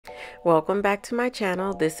Welcome back to my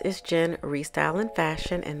channel. This is Jen Restyle and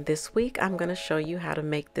Fashion, and this week I'm going to show you how to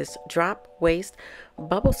make this drop waist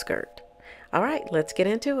bubble skirt. All right, let's get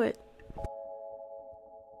into it.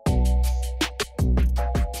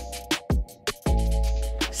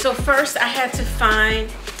 So first I had to find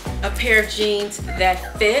a pair of jeans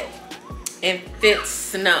that fit and fit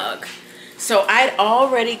snug. So I'd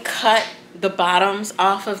already cut the bottoms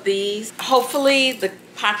off of these. Hopefully the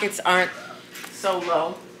pockets aren't so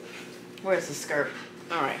low. Where's the skirt?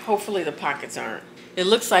 All right, hopefully the pockets aren't. It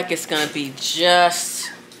looks like it's gonna be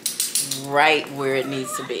just right where it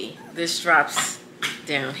needs to be. This drops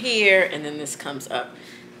down here and then this comes up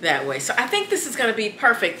that way. So I think this is gonna be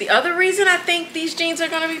perfect. The other reason I think these jeans are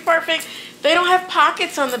gonna be perfect, they don't have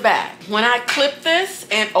pockets on the back. When I clip this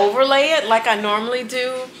and overlay it like I normally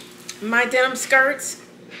do my denim skirts,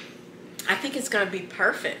 I think it's gonna be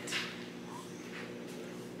perfect.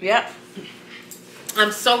 Yep.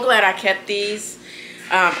 I'm so glad I kept these.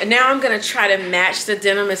 And now I'm gonna try to match the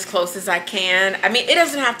denim as close as I can. I mean, it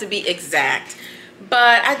doesn't have to be exact,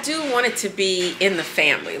 but I do want it to be in the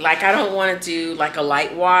family. Like, I don't want to do like a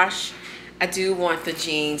light wash. I do want the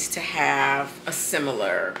jeans to have a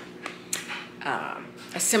similar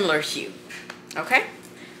hue. Okay,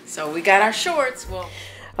 so we got our shorts. Well,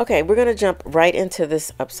 okay, we're gonna jump right into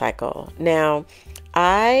this upcycle. Now,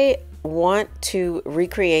 I want to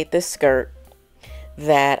recreate this skirt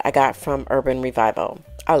that I got from Urban Revival.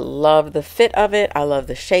 I love the fit of it. I love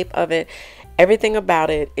the shape of it. Everything about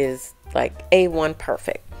it is like A1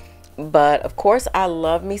 perfect. But of course, I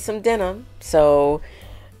love me some denim. So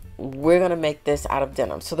we're going to make this out of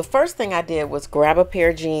denim. So the first thing I did was grab a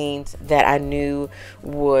pair of jeans that I knew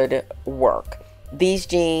would work. These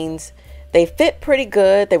jeans, they fit pretty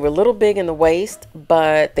good. They were a little big in the waist,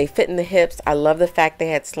 but they fit in the hips. I love the fact they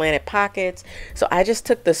had slanted pockets. So I just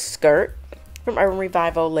took the skirt from Urban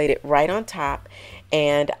Revival, laid it right on top,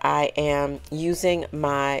 and I am using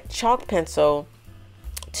my chalk pencil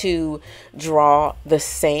to draw the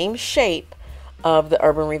same shape of the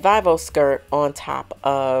Urban Revival skirt on top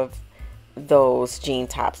of those jean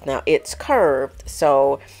tops. Now it's curved,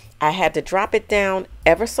 so I had to drop it down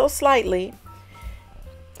ever so slightly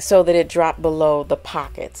so that it dropped below the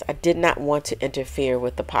pockets. I did not want to interfere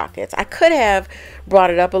with the pockets. I could have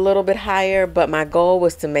brought it up a little bit higher, but my goal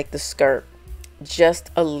was to make the skirt just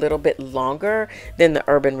a little bit longer than the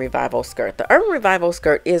Urban Revival skirt. The Urban Revival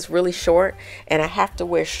skirt is really short, and I have to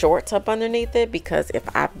wear shorts up underneath it because if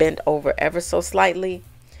I bend over ever so slightly,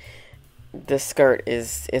 the skirt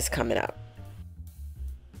is coming up.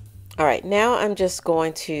 All right, now I'm just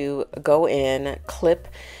going to go in, clip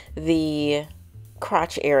the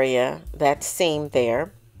crotch area, that seam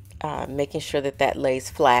there, making sure that that lays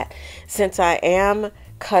flat. Since I am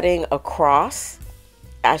cutting across,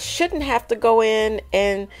 I shouldn't have to go in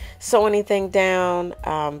and sew anything down,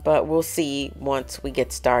 but we'll see once we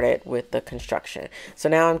get started with the construction. So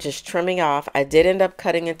now I'm just trimming off. I did end up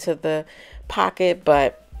cutting into the pocket,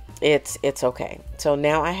 but it's okay. So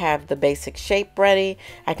now I have the basic shape ready.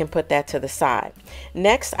 I can put that to the side.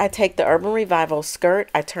 Next, I take the Urban Revival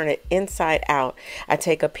skirt, I turn it inside out. I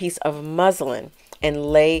take a piece of muslin and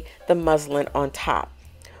lay the muslin on top.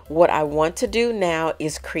 What I want to do now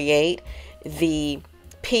is create the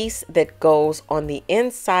piece that goes on the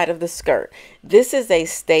inside of the skirt. This is a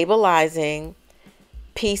stabilizing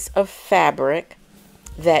piece of fabric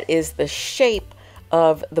that is the shape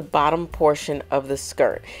of the bottom portion of the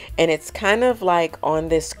skirt, and it's kind of like on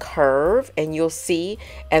this curve, and you'll see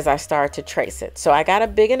as I start to trace it. So I got a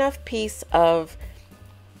big enough piece of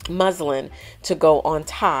muslin to go on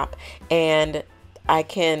top, and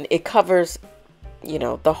it covers, you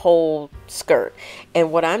know, the whole skirt.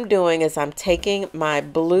 And what I'm doing is I'm taking my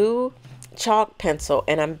blue chalk pencil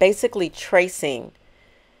and I'm basically tracing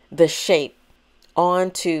the shape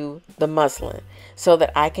onto the muslin so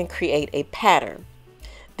that I can create a pattern.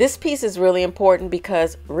 This piece is really important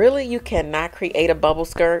because really you cannot create a bubble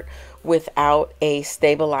skirt without a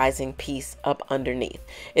stabilizing piece up underneath.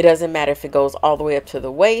 It doesn't matter if it goes all the way up to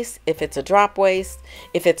the waist, if it's a drop waist,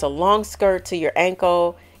 if it's a long skirt to your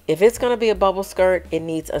ankle. If it's going to be a bubble skirt, it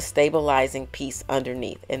needs a stabilizing piece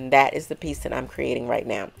underneath, and that is the piece that I'm creating right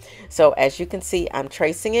now. So as you can see, I'm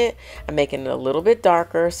tracing it. I'm making it a little bit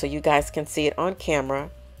darker so you guys can see it on camera,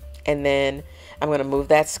 and then I'm going to move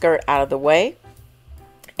that skirt out of the way,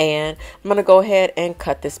 and I'm going to go ahead and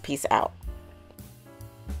cut this piece out.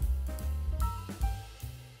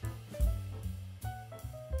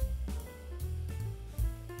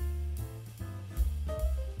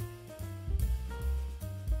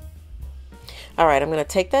 All right, I'm going to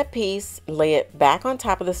take that piece, lay it back on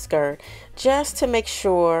top of the skirt just to make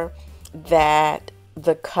sure that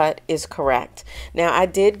the cut is correct. Now, I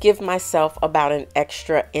did give myself about an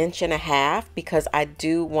extra 1.5 inches because I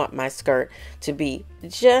do want my skirt to be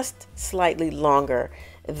just slightly longer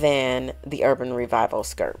than the Urban Revival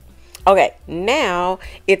skirt. Okay, now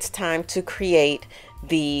it's time to create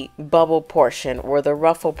the bubble portion or the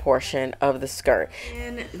ruffle portion of the skirt.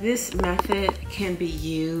 And this method can be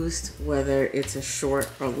used whether it's a short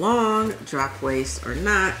or long, drop waist or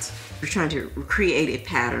not. We're trying to create a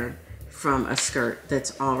pattern from a skirt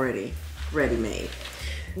that's already ready-made.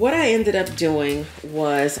 What I ended up doing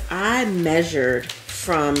was I measured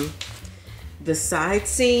from the side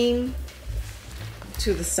seam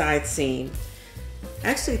to the side seam. I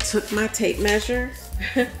actually took my tape measure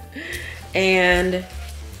and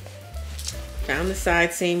found the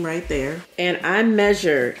side seam right there. And I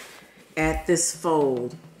measured at this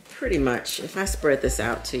fold pretty much. If I spread this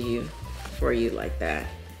out to you, for you like that,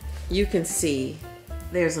 you can see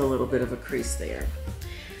there's a little bit of a crease there.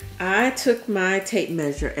 I took my tape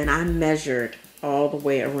measure and I measured all the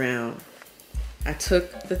way around. I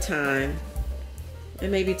took the time. It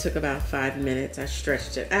maybe took about 5 minutes. I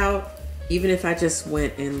stretched it out. Even if I just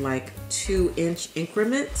went in like 2-inch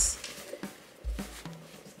increments,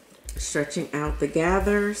 stretching out the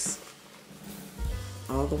gathers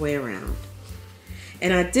all the way around.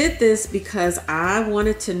 And I did this because I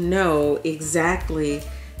wanted to know exactly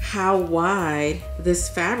how wide this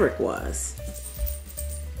fabric was.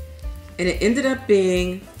 And it ended up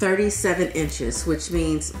being 37 inches, which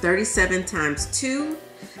means 37 times 2.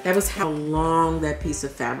 That was how long that piece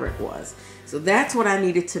of fabric was. So that's what I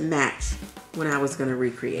needed to match when I was going to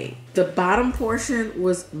recreate. The bottom portion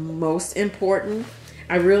was most important.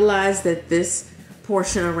 I realized that this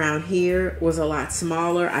portion around here was a lot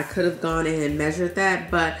smaller. I could have gone in and measured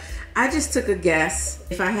that, but I just took a guess.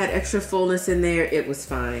 If I had extra fullness in there, it was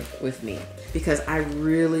fine with me because I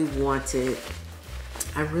really wanted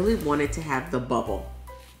to have the bubble.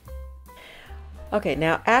 Okay,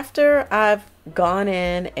 now after I've gone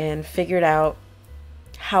in and figured out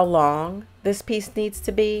how long this piece needs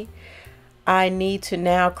to be, I need to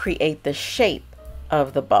now create the shape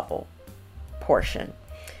of the bubble portion.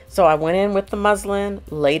 So I went in with the muslin,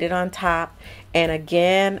 laid it on top, and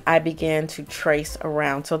again I began to trace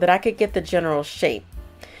around so that I could get the general shape.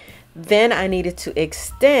 Then I needed to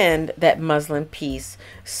extend that muslin piece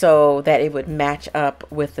so that it would match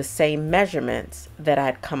up with the same measurements that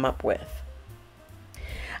I'd come up with.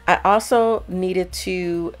 I also needed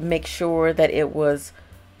to make sure that it was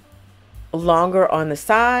longer on the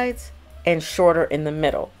sides and shorter in the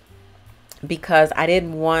middle because I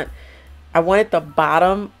wanted the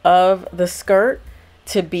bottom of the skirt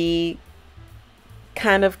to be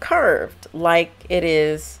kind of curved like it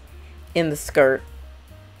is in the skirt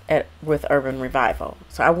with Urban Revival.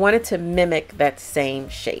 So I wanted to mimic that same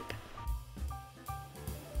shape.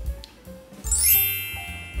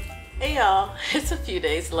 Hey y'all, it's a few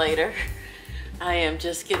days later. I am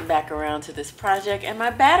just getting back around to this project and my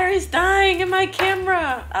battery's dying in my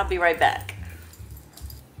camera. I'll be right back.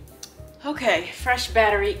 Okay, fresh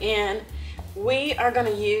battery in. We are gonna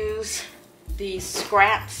use these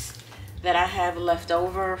scraps that I have left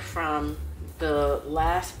over from the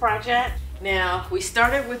last project. Now, we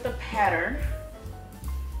started with the pattern,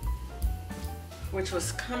 which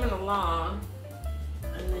was coming along,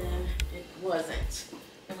 and then it wasn't.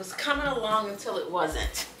 It was coming along until it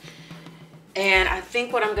wasn't. And I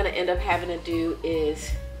think what I'm gonna end up having to do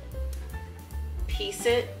is piece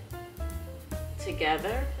it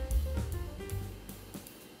together.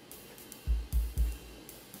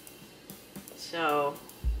 So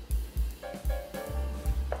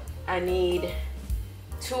I need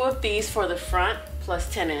 2 of these for the front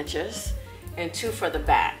plus 10 inches and 2 for the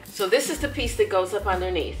back. So this is the piece that goes up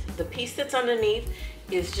underneath. The piece that's underneath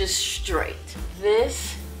is just straight.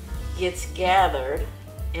 This gets gathered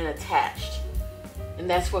and attached, and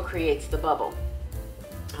that's what creates the bubble.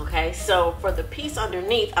 Okay, so for the piece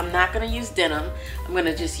underneath, I'm not gonna use denim. I'm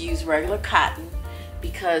gonna just use regular cotton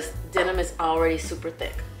because denim is already super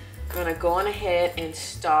thick. I'm gonna go on ahead and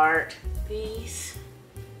start these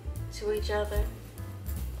to each other,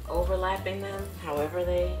 overlapping them however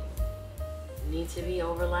they need to be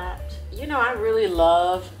overlapped. You know, I really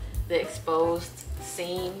love the exposed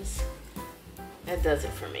seams. That does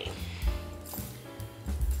it for me.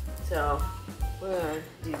 So we're gonna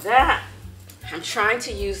do that. I'm trying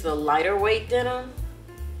to use the lighter weight denim.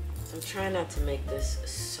 So I'm trying not to make this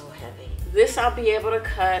so heavy. This I'll be able to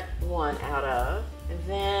cut one out of, and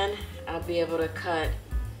then I'll be able to cut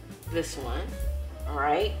this one, all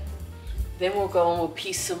right? Then we'll go and we'll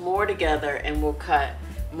piece some more together and we'll cut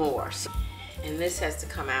more. So, and this has to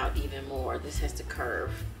come out even more. This has to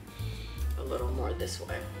curve a little more this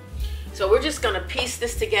way. So we're just gonna piece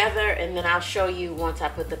this together, and then I'll show you once I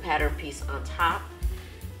put the pattern piece on top.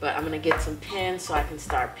 But I'm gonna get some pins so I can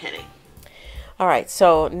start pinning. All right,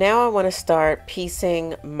 so now I want to start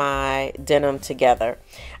piecing my denim together.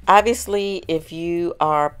 Obviously, if you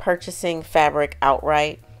are purchasing fabric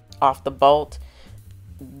outright off the bolt,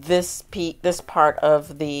 this part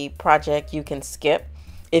of the project you can skip.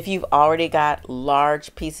 If you've already got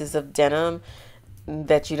large pieces of denim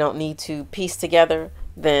that you don't need to piece together,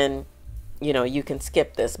 then you can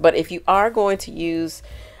skip this. But if you are going to use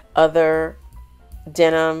other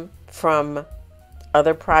denim from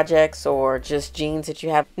other projects or just jeans that you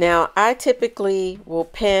have. Now, I typically will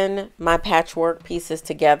pin my patchwork pieces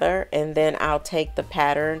together, and then I'll take the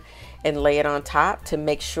pattern and lay it on top to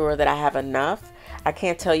make sure that I have enough. I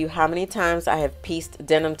can't tell you how many times I have pieced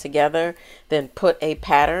denim together, then put a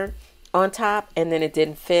pattern on top, and then it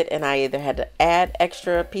didn't fit, and I either had to add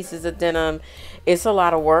extra pieces of denim. It's a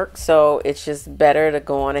lot of work, so it's just better to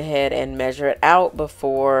go on ahead and measure it out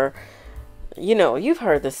before, you've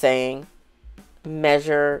heard the saying,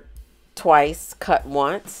 measure twice, cut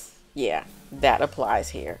once. Yeah, that applies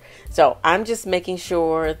here. So I'm just making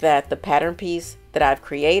sure that the pattern piece that I've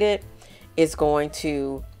created is going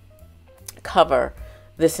to cover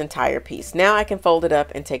this entire piece. Now I can fold it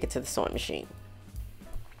up and take it to the sewing machine.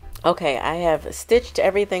 Okay, I have stitched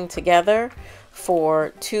everything together for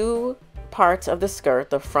two parts of the skirt,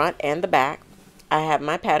 the front and the back. I have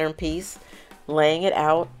my pattern piece, laying it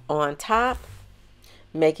out on top,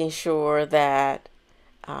 making sure that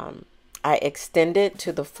I extend it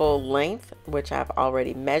to the full length, which I've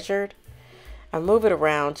already measured. I move it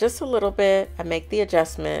around just a little bit. I make the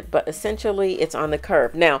adjustment, but essentially it's on the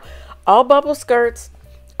curve. Now, all bubble skirts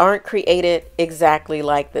aren't created exactly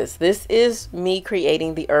like this. This is me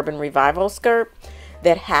creating the Urban Revival skirt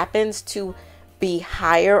that happens to be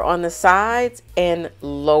higher on the sides and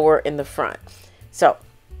lower in the front. So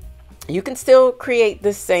you can still create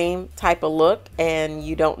the same type of look, and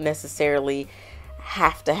you don't necessarily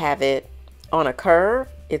have to have it on a curve.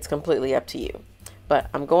 It's completely up to you. But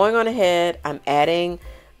I'm going on ahead. I'm adding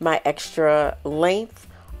my extra length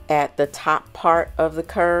at the top part of the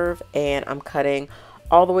curve, and I'm cutting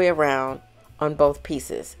all the way around on both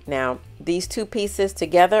pieces. Now, these two pieces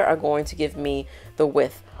together are going to give me the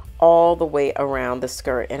width all the way around the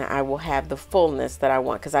skirt, and I will have the fullness that I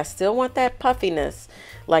want, because I still want that puffiness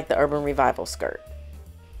like the Urban Revival skirt.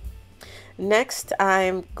 Next,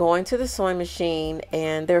 I'm going to the sewing machine,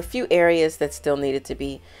 and there are a few areas that still needed to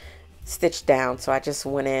be stitched down, so I just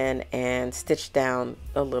went in and stitched down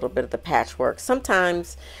a little bit of the patchwork.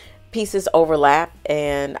 Sometimes pieces overlap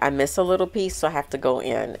and I miss a little piece, so I have to go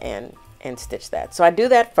in and stitch that. So I do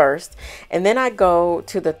that first, and then I go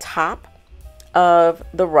to the top of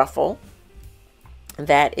the ruffle.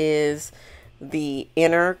 That is the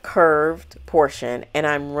inner curved portion, and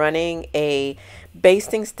I'm running a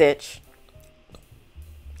basting stitch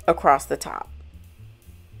across the top.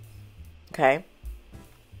 Okay,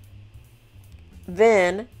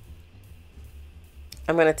 then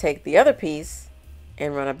I'm going to take the other piece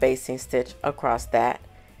and run a basting stitch across that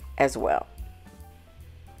as well.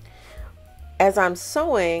 As I'm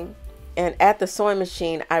sewing and at the sewing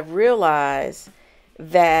machine, I realize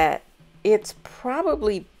that it's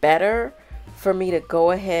probably better for me to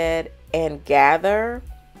go ahead and gather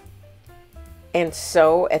and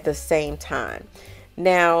sew at the same time.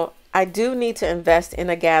 Now, I do need to invest in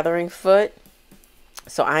a gathering foot,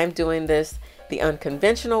 so I'm doing this the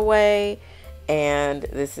unconventional way, and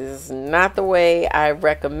this is not the way I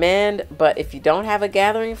recommend. But if you don't have a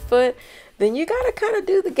gathering foot, then you got to kind of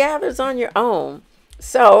do the gathers on your own.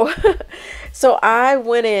 So so I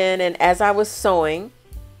went in, and as I was sewing,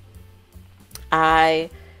 I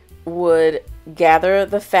would gather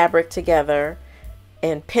the fabric together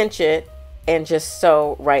and pinch it and just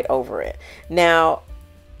sew right over it. Now,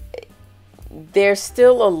 there's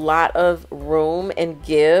still a lot of room and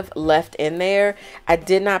give left in there. I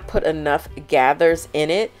did not put enough gathers in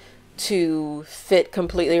it to fit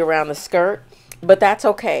completely around the skirt, but that's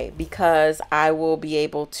okay, because I will be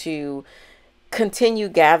able to continue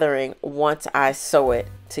gathering once I sew it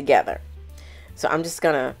together. So I'm just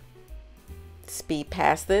gonna speed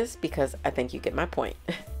past this because I think you get my point.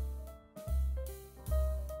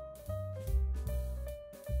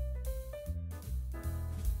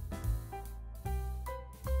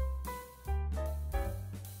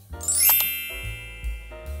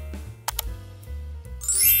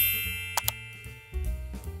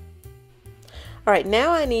 All right,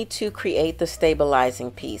 now I need to create the stabilizing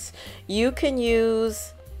piece. You can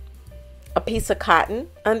use a piece of cotton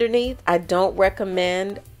underneath. I don't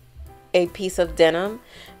recommend a piece of denim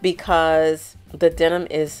because the denim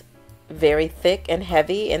is very thick and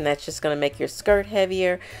heavy, and that's just going to make your skirt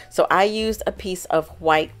heavier. So I used a piece of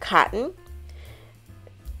white cotton.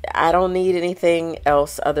 I don't need anything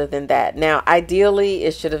else other than that. Now, ideally,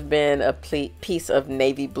 it should have been a piece of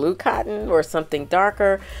navy blue cotton or something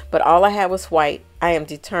darker, but all I had was white. I am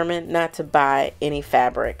determined not to buy any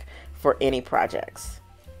fabric for any projects.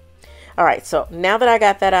 All right, so now that I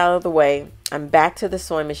got that out of the way, I'm back to the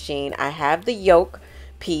sewing machine. I have the yoke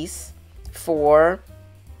piece for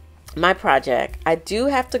my project. I do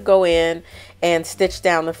have to go in and stitch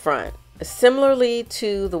down the front, similarly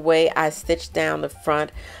to the way I stitched down the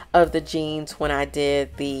front of the jeans when I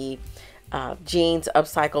did the jeans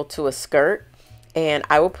upcycle to a skirt. And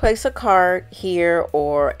I will place a card here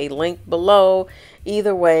or a link below.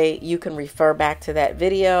 Either way, you can refer back to that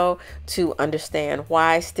video to understand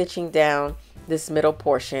why stitching down this middle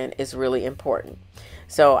portion is really important.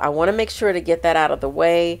 So I want to make sure to get that out of the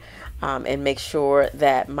way and make sure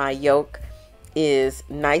that my yoke is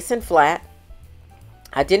nice and flat.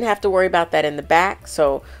 I didn't have to worry about that in the back,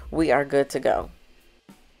 so we are good to go.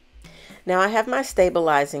 Now I have my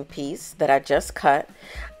stabilizing piece that I just cut.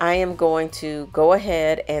 I am going to go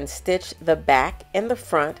ahead and stitch the back and the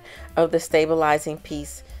front of the stabilizing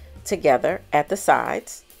piece together at the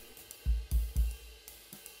sides.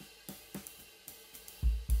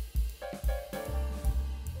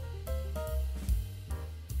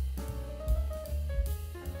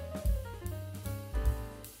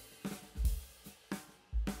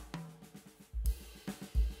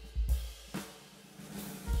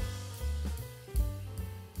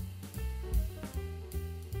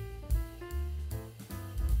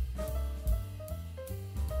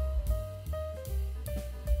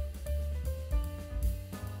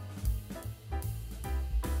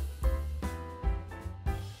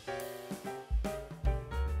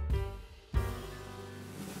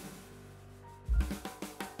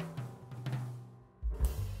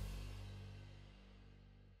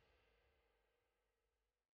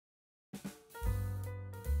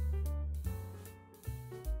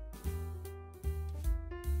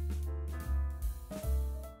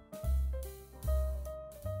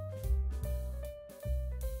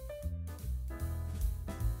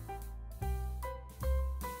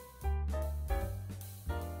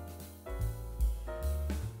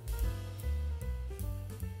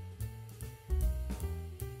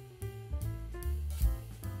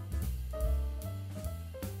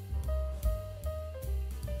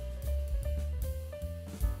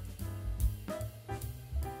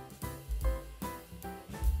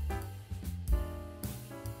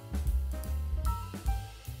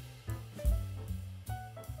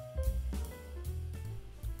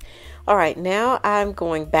 All right, now I'm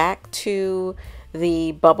going back to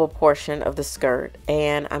the bubble portion of the skirt,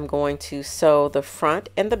 and I'm going to sew the front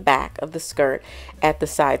and the back of the skirt at the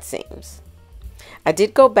side seams. I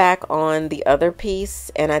did go back on the other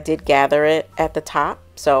piece and I did gather it at the top,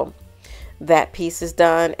 so that piece is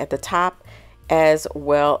done at the top as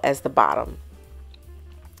well as the bottom.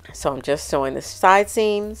 So I'm just sewing the side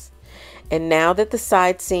seams, and now that the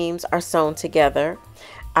side seams are sewn together,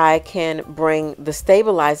 I can bring the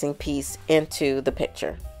stabilizing piece into the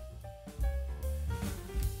picture.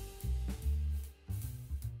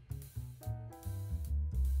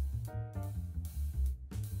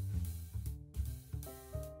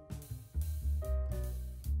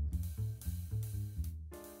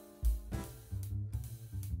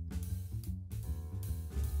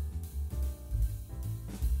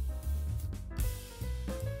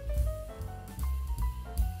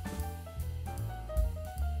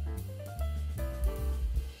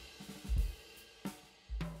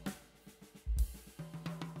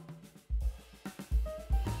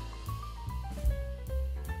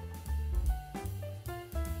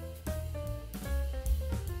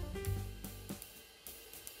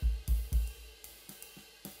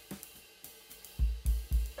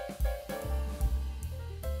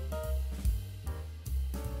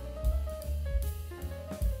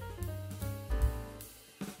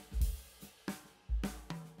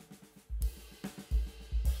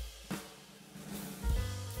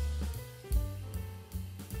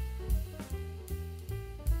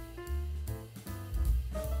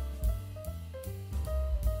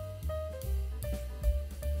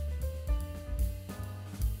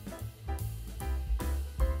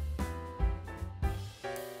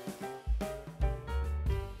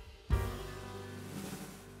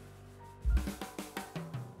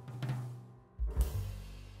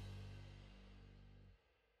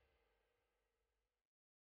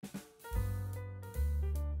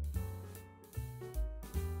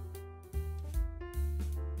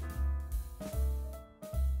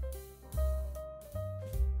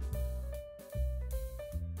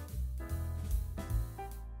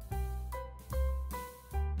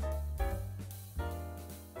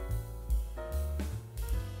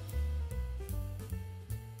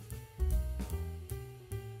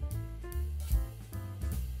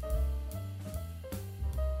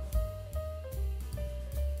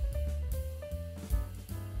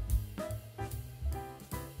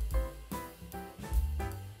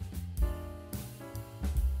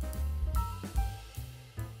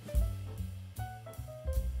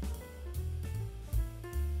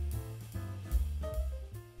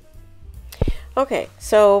 Okay,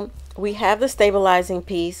 so we have the stabilizing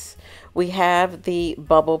piece, we have the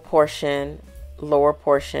bubble portion, lower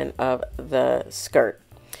portion of the skirt.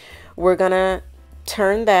 We're gonna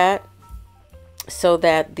turn that so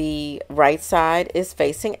that the right side is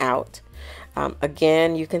facing out.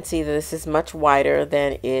 Again, you can see that this is much wider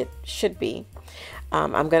than it should be.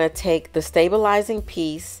 I'm gonna take the stabilizing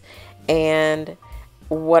piece, and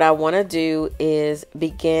what I want to do is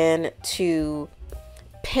begin to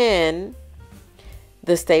pin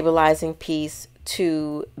the stabilizing piece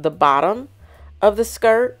to the bottom of the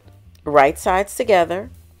skirt, right sides together.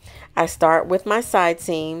 I start with my side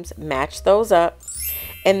seams, match those up,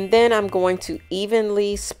 and then I'm going to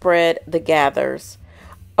evenly spread the gathers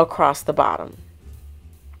across the bottom.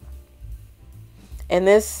 And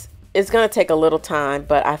this is going to take a little time,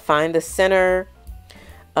 but I find the center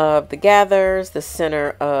of the gathers, the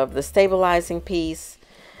center of the stabilizing piece,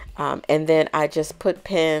 and then I just put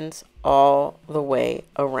pins all the way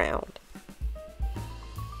around.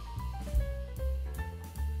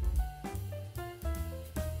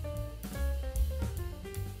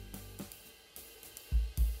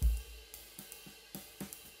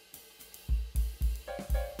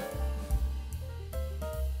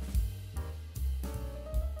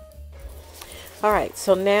 All right,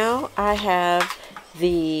 so now I have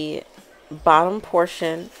the bottom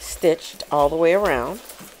portion stitched all the way around,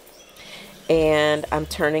 and I'm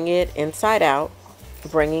turning it inside out,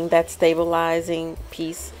 bringing that stabilizing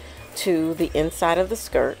piece to the inside of the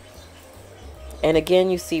skirt. And again,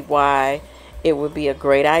 you see why it would be a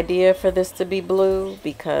great idea for this to be blue,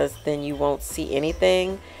 because then you won't see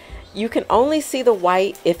anything. You can only see the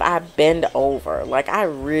white if I bend over. Like, I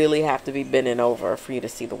really have to be bending over for you to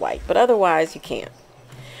see the white, but otherwise you can't.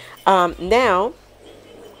 Now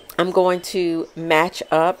I'm going to match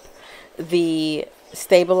up the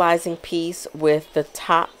stabilizing piece with the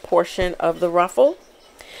top portion of the ruffle,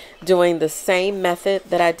 doing the same method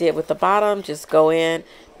that I did with the bottom. Just go in,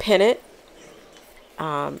 pin it,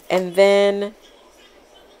 and then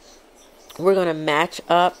we're going to match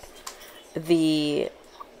up the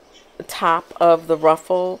top of the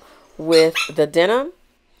ruffle with the denim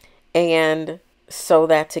and sew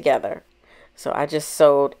that together. So I just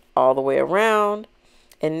sewed all the way around,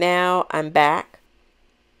 and now I'm back,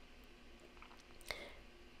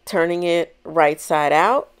 turning it right side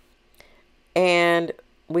out, and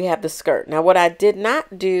we have the skirt. Now what I did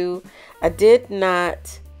not do, I did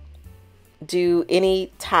not do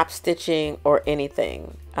any top stitching or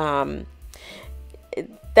anything.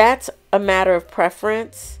 That's a matter of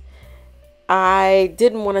preference. I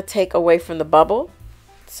didn't want to take away from the bubble,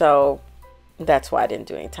 so that's why I didn't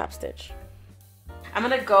do any top stitch. I'm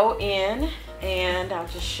going to go in and I'll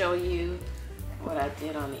just show you what I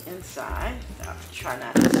did on the inside. I'll try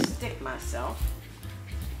not to stick myself.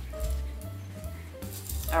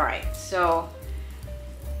 All right, so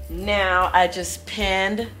now I just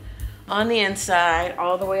pinned on the inside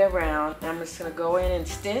all the way around. I'm just going to go in and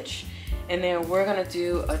stitch, and then we're going to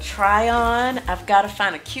do a try on. I've got to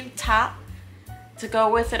find a cute top to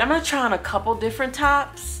go with it. I'm going to try on a couple different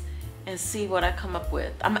tops and see what I come up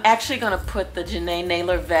with. I'm actually going to put the Janae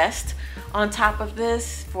Naylor vest on top of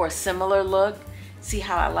this for a similar look. See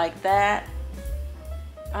how I like that.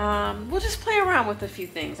 We'll just play around with a few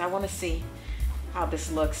things. I want to see how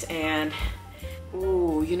this looks. And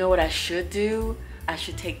ooh, you know what I should do? I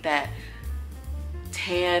should take that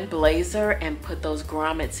tan blazer and put those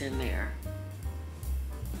grommets in there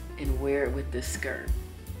and wear it with this skirt.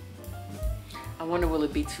 I wonder, will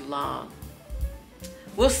it be too long?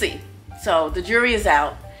 We'll see. So the jury is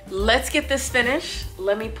out. Let's get this finished.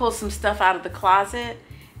 Let me pull some stuff out of the closet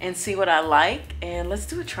and see what I like, and let's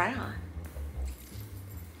do a try on.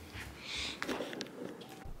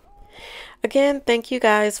 Again, thank you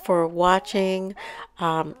guys for watching.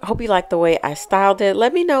 Hope you like the way I styled it.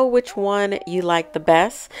 Let me know which one you like the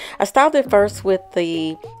best. I styled it first with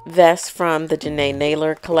the vest from the Janae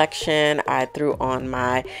Naylor collection. I threw on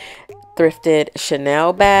my thrifted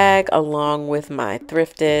Chanel bag along with my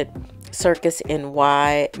thrifted Circus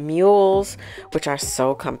NY mules, which are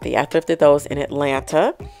so comfy. I thrifted those in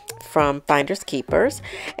Atlanta from Finders Keepers.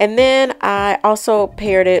 And then I also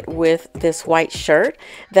paired it with this white shirt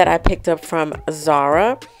that I picked up from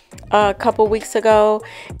Zara a couple weeks ago,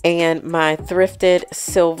 and my thrifted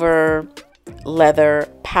silver leather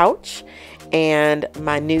pouch and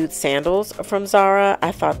my nude sandals from Zara.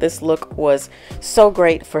 I thought this look was so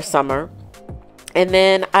great for summer. And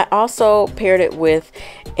then I also paired it with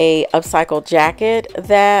a upcycle jacket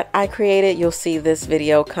that I created. You'll see this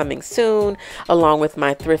video coming soon, along with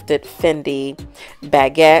my thrifted Fendi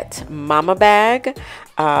baguette mama bag.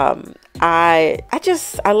 I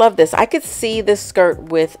love this. I could see this skirt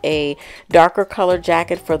with a darker color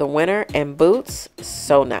jacket for the winter and boots.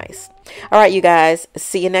 So nice. All right, you guys,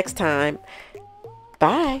 see you next time.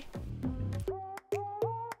 Bye.